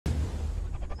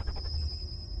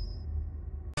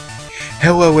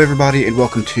Hello everybody and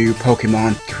welcome to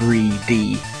Pokemon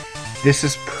 3D. This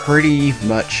is pretty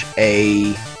much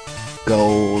a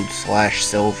gold slash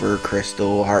silver,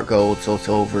 crystal, heart gold, soul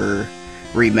silver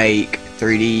remake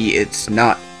 3D. It's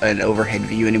not an overhead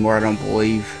view anymore, I don't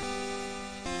believe.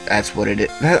 That's what it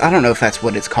is. I don't know if that's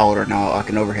what it's called or not, like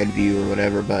an overhead view or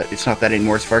whatever, but it's not that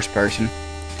anymore, it's first person.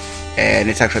 And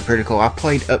it's actually pretty cool. I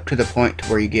played up to the point to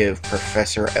where you give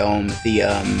Professor Elm the,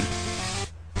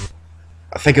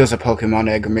 I think it was a Pokemon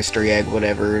egg or mystery egg,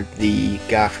 whatever, the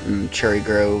guy from Cherry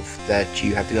Grove that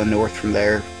you have to go north from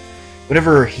there.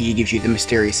 Whatever, he gives you the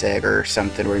mysterious egg or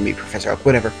something where you meet Professor Oak,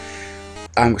 whatever.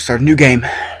 I'm gonna start a new game.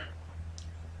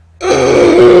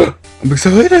 I'm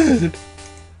excited!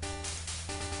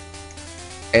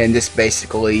 And this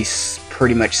basically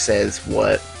pretty much says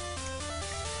what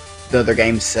the other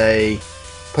games say.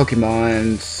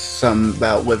 Pokemon, some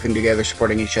about living together,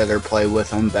 supporting each other, play with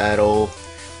them, battle.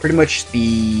 Pretty much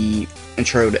the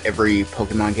intro to every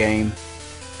Pokemon game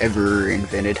ever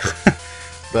invented.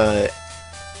 But,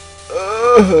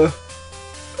 who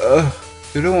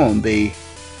do I want to be?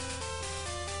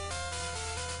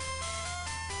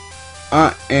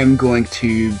 I am going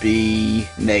to be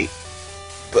Nate,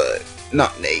 but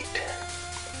not Nate.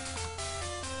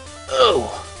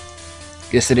 Oh,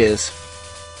 yes it is.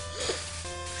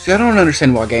 See, I don't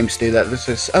understand why games do that. This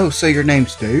is, oh, so your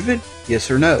name's David?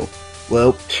 Yes or no?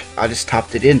 Well, I just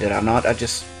typed it in, did I not? I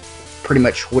just pretty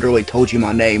much literally told you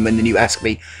my name, and then you ask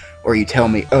me, or you tell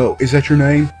me, oh, is that your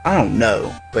name? I don't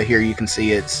know. But here you can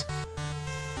see it's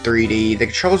 3D. The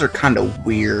controls are kind of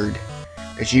weird,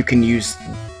 because you can use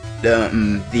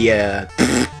the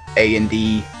A and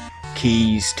D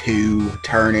keys to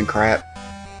turn and crap.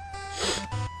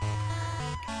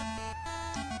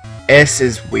 S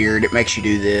is weird. It makes you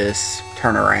do this,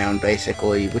 turn around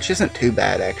basically, which isn't too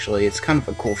bad actually. It's kind of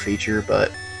a cool feature,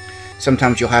 but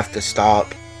sometimes you'll have to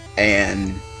stop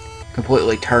and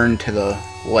completely turn to the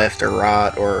left or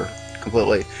right, or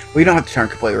completely, well, you don't have to turn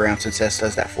completely around since S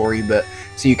does that for you, but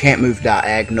so you can't move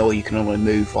diagonal, you can only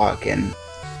move like in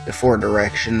the 4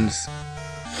 directions.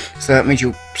 So that means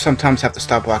you sometimes have to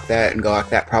stop like that and go like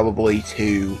that, probably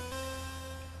to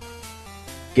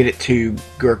get it to,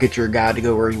 or get your guy to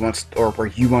go where he wants, or where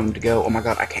you want him to go. Oh my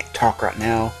god, I can't talk right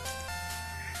now.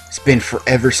 It's been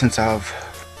forever since I've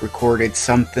recorded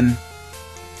something.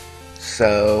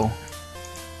 So,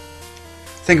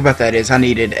 think about that is, I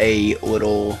needed a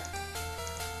little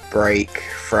break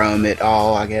from it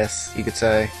all, I guess you could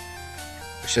say.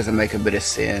 Which doesn't make a bit of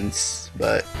sense,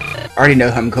 but I already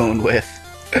know who I'm going with.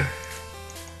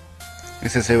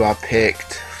 This is who I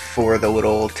picked for the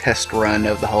little test run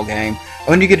of the whole game.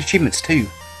 Oh, and you get achievements too.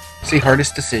 See,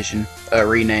 hardest decision,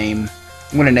 rename.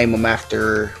 I'm gonna name them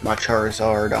after my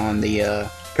Charizard on the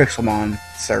Pixelmon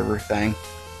server thing.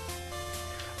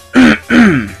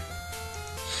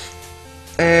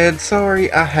 And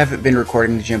sorry, I haven't been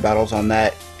recording the gym battles on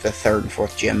that. The 3rd and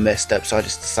 4th gym messed up, so I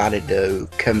just decided to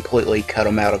completely cut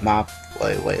them out of my...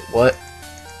 Wait, what?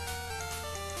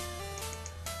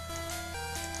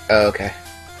 Oh, okay.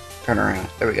 Turn around.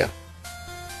 There we go.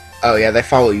 Oh yeah, they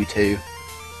follow you too.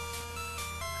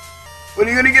 When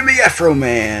are you gonna give me Afro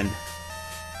Man?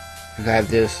 I have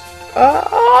this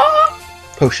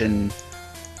potion.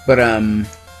 But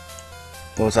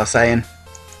what was I saying?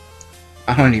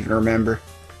 I don't even remember.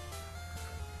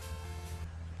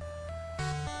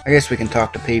 I guess we can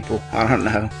talk to people. I don't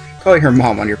know. Call your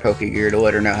mom on your Pokegear to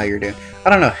let her know how you're doing. I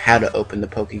don't know how to open the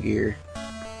Pokegear.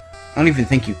 I don't even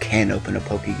think you can open a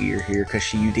Pokegear here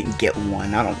because you didn't get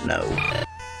one. I don't know.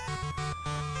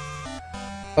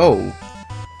 Oh.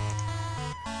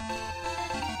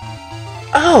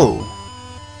 Oh!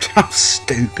 I'm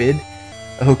stupid.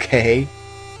 Okay.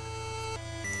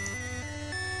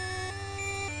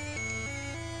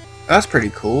 That's pretty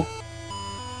cool.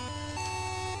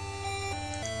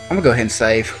 I'm gonna go ahead and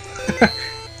save.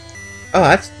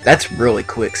 Oh, that's really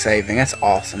quick saving. That's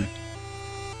awesome.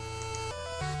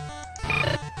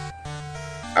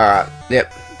 Alright,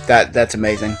 yep. That's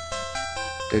amazing.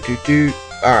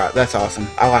 Alright, that's awesome.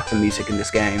 I like the music in this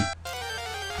game.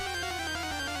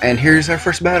 And here's our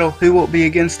first battle. Who will it be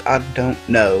against? I don't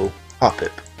know.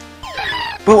 Hoppip.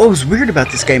 But what was weird about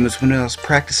this game was when I was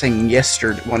practicing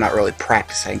yesterday, well, not really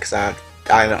practicing, because I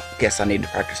don't guess I need to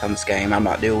practice on this game. I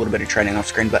might do a little bit of training off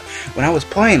screen, but when I was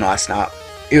playing last night,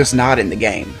 it was not in the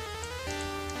game.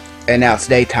 And now it's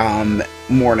daytime,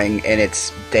 morning, and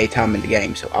it's daytime in the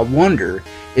game. So I wonder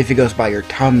if it goes by your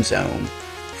time zone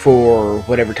for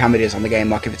whatever time it is on the game.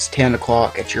 Like if it's 10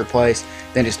 o'clock at your place,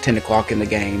 then it's 10 o'clock in the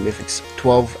game. If it's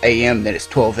 12 a.m., then it's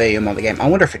 12 a.m. on the game. I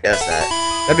wonder if it does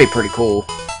that. That'd be pretty cool.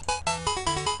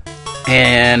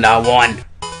 And I won.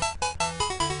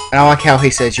 And I like how he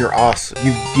says, "You're awesome.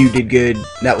 You did good.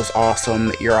 That was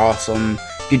awesome. You're awesome.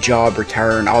 Good job.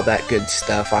 Return." All that good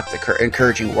stuff, like the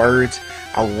encouraging words.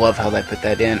 I love how they put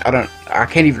that in. I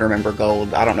can't even remember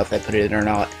Gold. I don't know if they put it in or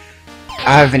not.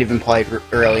 I haven't even played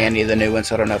really any of the new ones,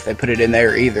 so I don't know if they put it in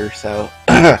there either. So,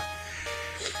 and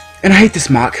I hate this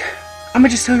mock. I'm gonna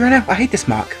just tell you right now, I hate this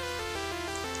mock.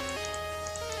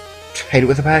 Hate it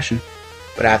with a passion,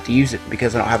 but I have to use it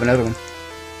because I don't have another one.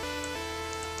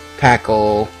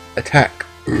 Tackle. Attack.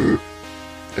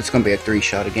 It's gonna be a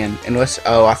 3-shot again. Unless,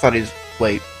 oh, I thought he's,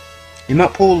 wait. He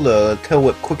might pull the tail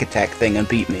whip quick attack thing and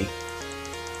beat me.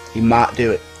 He might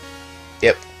do it.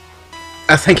 Yep.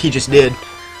 I think he just did.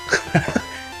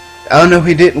 Oh no,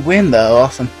 he didn't win though.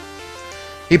 Awesome.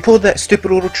 He pulled that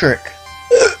stupid little trick.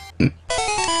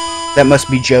 That must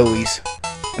be Joey's.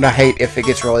 And I hate if it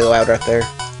gets really loud right there.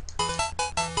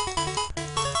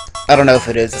 I don't know if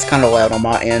it is. It's kind of loud on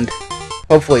my end.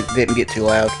 Hopefully it didn't get too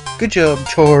loud. Good job,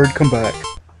 Chard. Come back.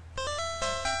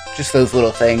 Just those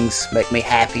little things make me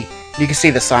happy. You can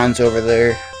see the signs over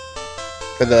there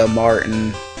for the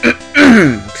Martin.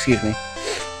 Excuse me.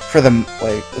 For the...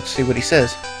 Wait, let's see what he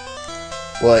says.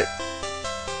 What?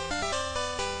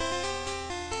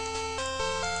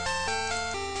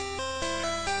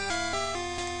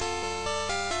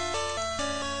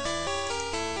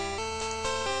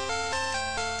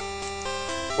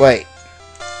 Wait.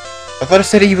 I thought it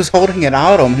said he was holding an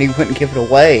item and he wouldn't give it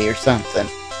away or something.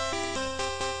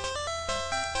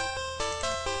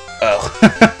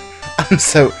 Oh. I'm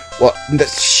so... What?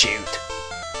 Shoot.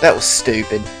 That was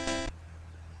stupid.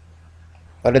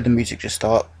 Why did the music just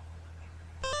stop?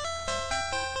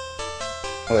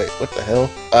 Wait, what the hell?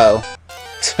 Oh.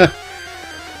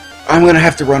 I'm gonna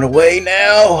have to run away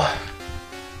now.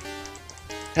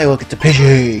 Hey, look at the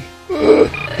Pidgey.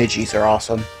 Pidgeys are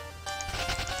awesome.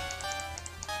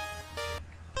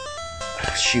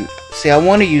 Shoot. See, I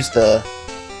want to use the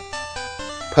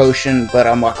potion, but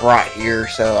I'm like right here,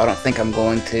 so I don't think I'm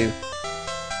going to.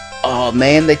 Oh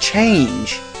man, they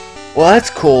change. Well, that's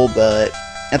cool, but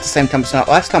at the same time, it's not.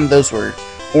 Last time those were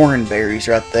orange berries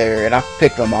right there, and I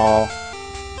picked them all.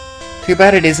 Too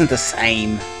bad it isn't the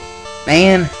same.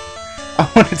 Man, I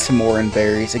wanted some orange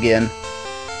berries again.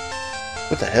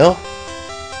 What the hell?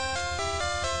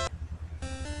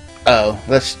 Oh,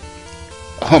 that's...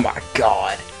 Oh my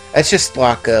god. That's just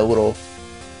like a little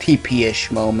TP-ish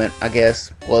moment, I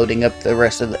guess. Loading up the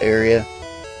rest of the area.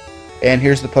 And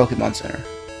here's the Pokemon Center.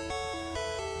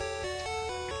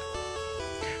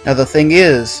 Now the thing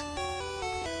is,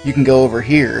 you can go over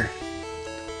here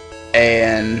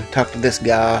and talk to this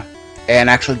guy and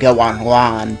actually go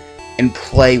online and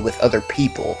play with other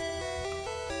people.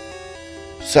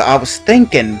 So I was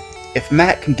thinking, if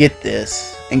Matt can get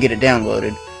this and get it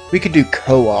downloaded, we could do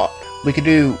co-op. We could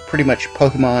do pretty much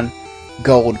Pokemon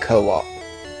Gold co-op.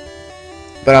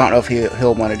 But I don't know if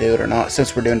he'll want to do it or not.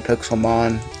 Since we're doing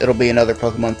Pokemon, it'll be another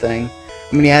Pokemon thing.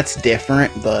 I mean, yeah, it's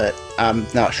different, but I'm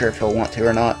not sure if he'll want to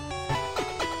or not.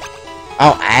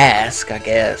 I'll ask, I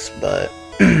guess, but...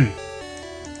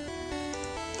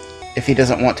 if he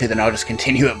doesn't want to, then I'll just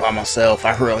continue it by myself.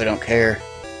 I really don't care.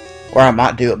 Or I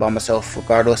might do it by myself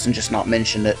regardless and just not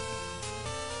mention it.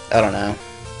 I don't know.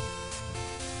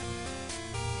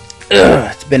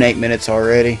 Ugh, it's been 8 minutes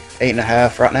already.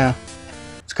 8.5 right now.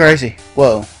 It's crazy.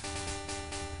 Whoa.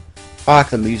 I like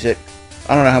the music.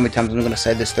 I don't know how many times I'm going to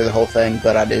say this through the whole thing,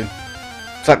 but I do.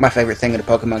 It's like my favorite thing in a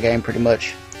Pokemon game, pretty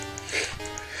much.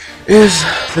 Is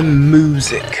the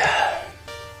music.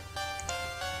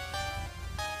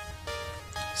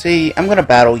 See, I'm going to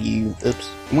battle you. Oops.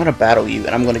 I'm going to battle you,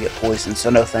 and I'm going to get poisoned, so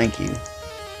no thank you.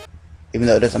 Even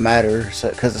though it doesn't matter,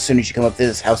 because as soon as you come up to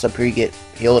this house up here, you get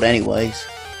healed anyways.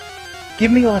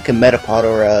 Give me like a Metapod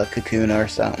or a Kakuna or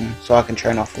something, so I can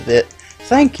turn off the bit.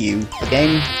 Thank you.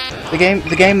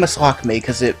 The game must like me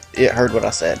because it heard what I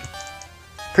said.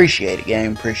 Appreciate it,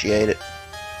 game. Appreciate it.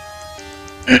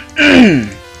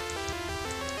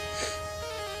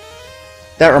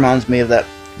 That reminds me of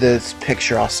this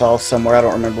picture I saw somewhere. I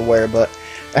don't remember where, but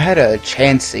I had a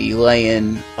Chansey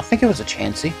laying. I think it was a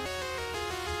Chansey.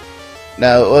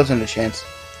 No, it wasn't a Chansey.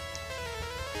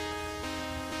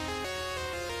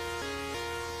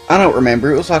 I don't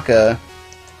remember. It was like a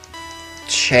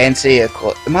Chansey.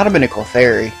 It might have been a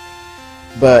Clefairy,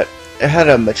 but it had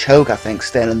a Machoke, I think,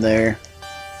 standing there.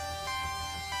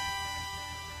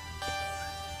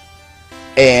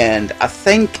 And I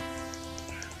think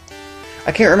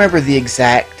I can't remember the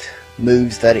exact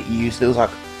moves that it used. It was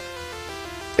like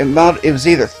it was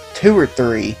either 2 or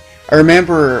 3. I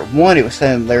remember one. It was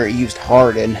saying there it used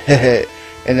Harden.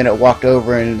 And then it walked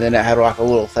over, and then it had like a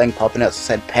little thing popping out that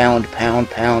said pound, pound,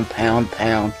 pound, pound,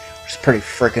 pound, or It's pretty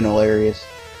freaking hilarious.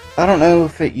 I don't know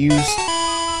if it used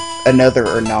another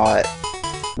or not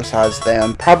besides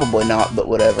them. Probably not, but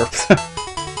whatever.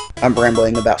 I'm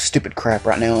rambling about stupid crap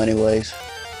right now anyways.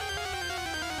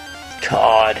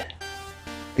 God.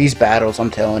 These battles, I'm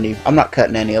telling you, I'm not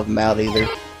cutting any of them out either.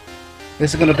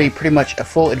 This is going to be pretty much a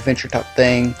full adventure type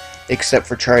thing, except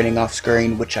for trading off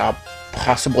screen, which I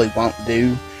possibly won't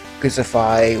do, because if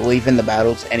I leave in the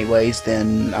battles anyways,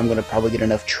 then I'm going to probably get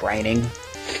enough training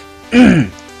to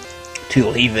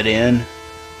leave it in.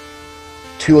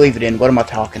 What am I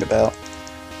talking about?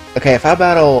 Okay, if I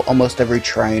battle almost every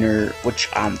trainer, which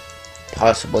I'm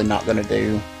possibly not going to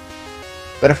do,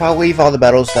 but if I leave all the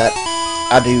battles that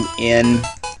I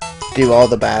do all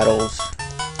the battles,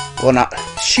 well, not,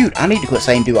 shoot, I need to quit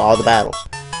saying do all the battles.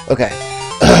 Okay,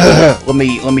 let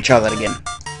me try that again.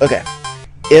 Okay,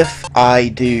 if I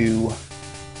do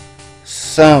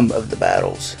some of the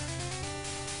battles,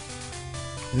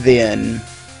 then,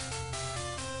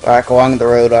 like, along the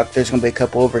road, like, there's gonna be a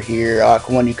couple over here, like,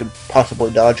 one you could possibly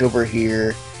dodge over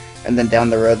here, and then down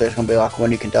the road there's gonna be, like,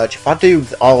 one you can dodge. If I do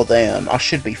all of them, I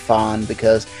should be fine,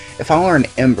 because if I learn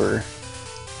Ember,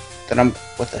 then I'm,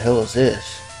 what the hell is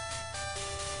this?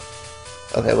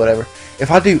 Okay, whatever.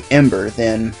 If I do Ember,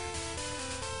 then,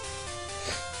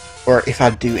 or if I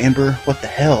do Ember, what the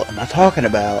hell am I talking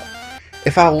about?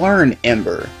 If I learn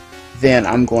Ember, then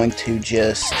I'm going to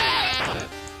just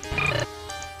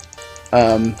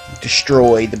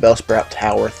destroy the Bellsprout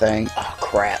Tower thing. Oh,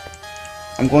 crap.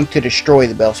 I'm going to destroy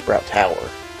the Bellsprout Tower.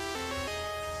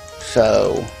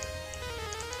 So,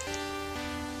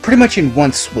 pretty much in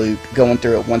one swoop, going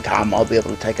through at one time, I'll be able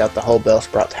to take out the whole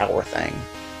Bellsprout Tower thing.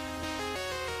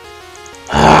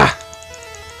 Ah!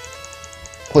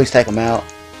 Please take them out.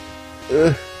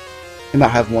 Ugh. He might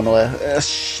have one left.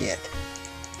 Shit.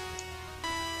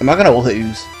 Am I gonna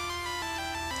lose?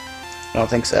 I don't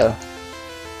think so.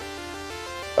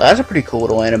 Well, that's a pretty cool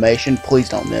little animation. Please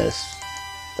don't miss.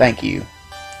 Thank you.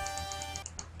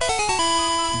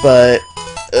 But,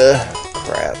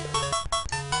 crap.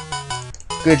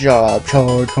 Good job,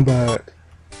 Chard. Come back.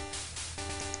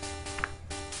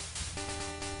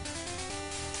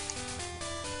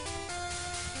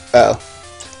 Oh.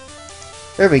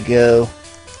 There we go.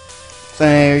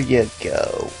 There you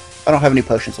go. I don't have any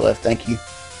potions left, thank you.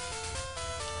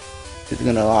 Is it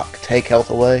gonna, like, take health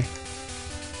away?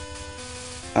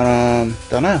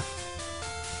 Don't know.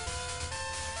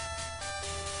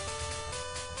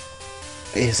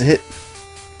 Is it?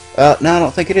 No, I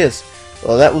don't think it is.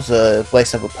 Well, that was a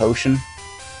waste of a potion,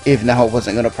 even though I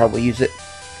wasn't gonna probably use it.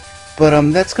 But,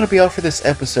 that's gonna be all for this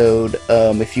episode.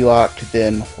 If you liked,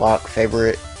 then like,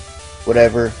 favorite,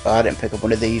 whatever. I didn't pick up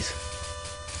one of these.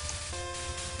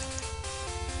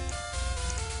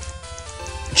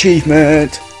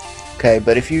 Achievement! Okay,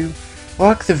 but if you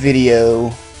liked the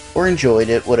video, or enjoyed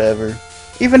it, whatever,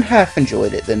 even half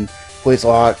enjoyed it, then please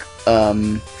like,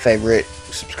 favorite,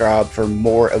 subscribe for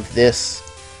more of this,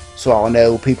 so I'll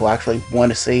know people actually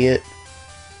want to see it.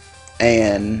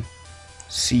 And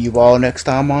see you all next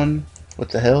time on, what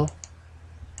the hell?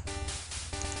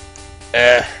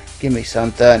 Give me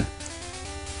something.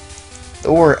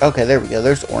 Or, okay, there we go,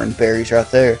 there's orange berries right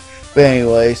there. But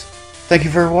anyways, thank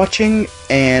you for watching,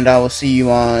 and I will see you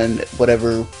on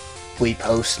whatever we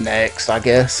post next, I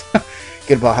guess.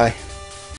 Goodbye.